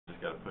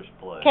gotta push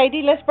play.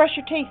 Katie, let's brush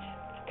your teeth.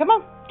 Come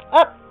on,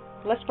 up.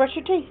 Let's brush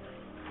your teeth.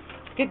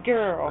 Good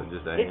girl.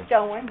 Just it's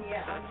going.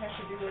 Yeah, I'm gonna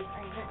have to do this.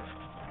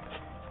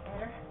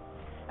 Better.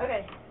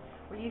 Okay,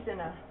 we're using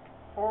a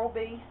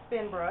Oral-B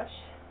spin brush,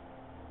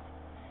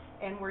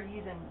 and we're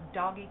using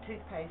doggy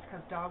toothpaste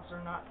because dogs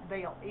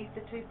they'll eat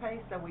the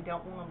toothpaste, so we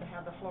don't want them to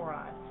have the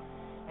fluoride.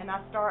 And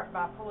I start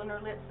by pulling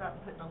her lips up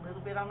and putting a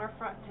little bit on her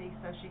front teeth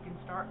so she can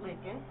start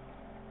licking.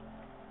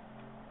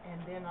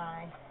 And then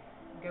I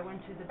go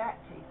into the back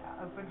teeth.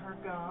 I open her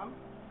gum,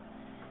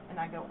 and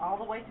I go all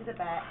the way to the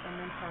back and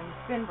then turn the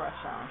spin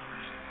brush on.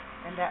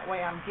 And that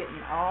way I'm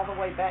getting all the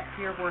way back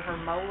here where her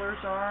molars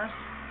are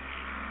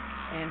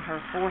and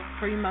her fourth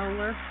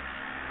premolar.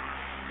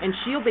 And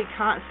she'll be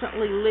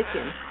constantly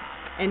licking.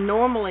 And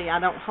normally I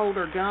don't hold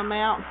her gum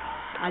out.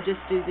 I just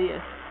do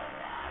this.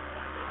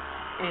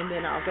 And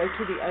then I'll go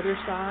to the other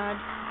side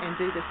and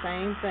do the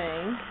same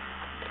thing.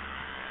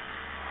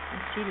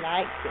 And she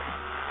likes it.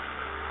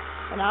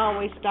 And I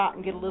always stop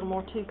and get a little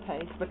more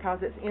toothpaste because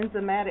it's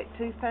enzymatic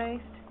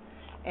toothpaste,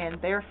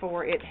 and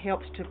therefore it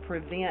helps to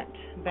prevent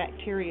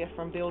bacteria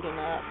from building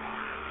up,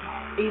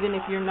 even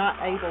if you're not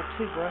able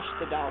to brush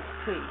the dog's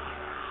teeth.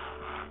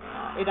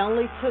 It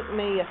only took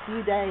me a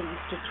few days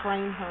to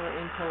train her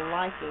into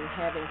liking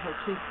having her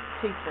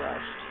teeth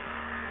brushed.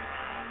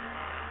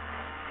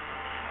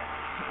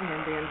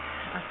 And then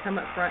I come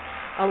up front.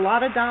 A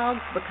lot of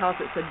dogs, because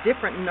it's a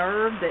different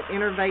nerve that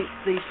innervates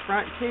these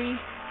front teeth,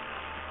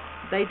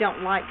 they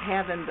don't like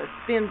having the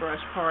spin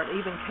brush part.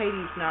 Even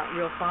Katie's not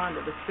real fond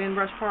of the spin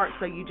brush part,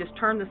 so you just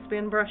turn the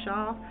spin brush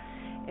off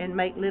and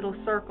make little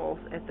circles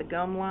at the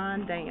gum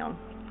line down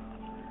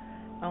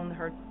on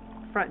her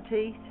front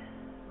teeth.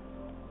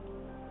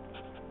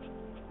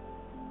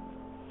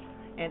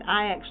 And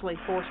I actually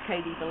force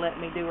Katie to let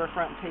me do her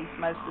front teeth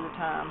most of the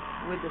time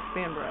with the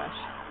spin brush.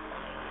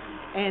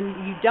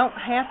 And you don't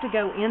have to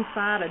go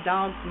inside a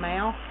dog's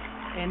mouth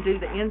and do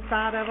the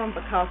inside of them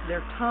because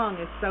their tongue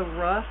is so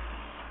rough,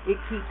 it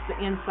keeps the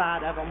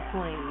inside of them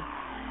clean.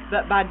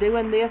 But by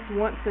doing this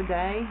once a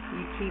day,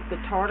 you keep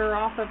the tartar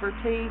off of her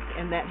teeth,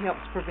 and that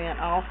helps prevent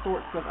all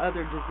sorts of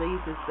other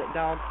diseases that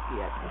dogs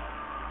get.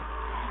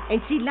 And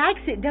she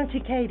likes it, don't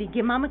you, Katie?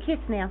 Give Mom a kiss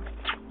now.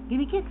 Give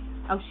me a kiss.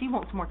 Oh, she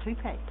wants more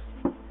toothpaste.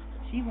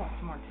 She wants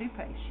more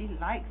toothpaste. She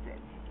likes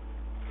it.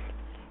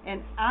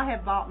 And I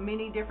have bought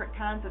many different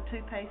kinds of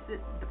toothpaste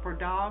for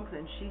dogs,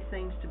 and she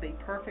seems to be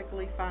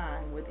perfectly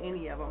fine with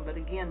any of them. But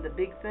again, the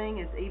big thing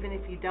is even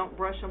if you don't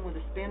brush them with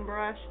a spin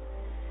brush,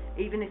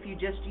 even if you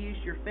just use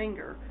your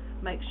finger,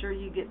 make sure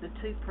you get the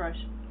toothbrush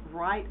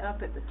right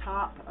up at the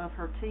top of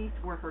her teeth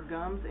where her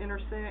gums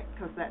intersect,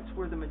 because that's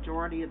where the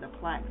majority of the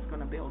plaque is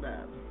going to build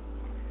up.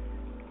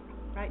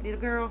 Right,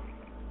 little girl?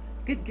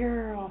 Good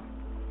girl.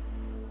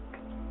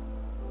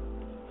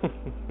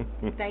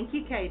 Thank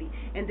you, Katie.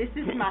 And this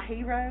is my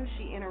hero.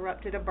 She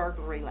interrupted a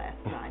burglary last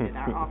night at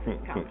our office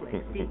complex,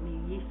 didn't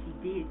you? Yes,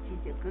 she did.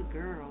 She's a good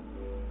girl.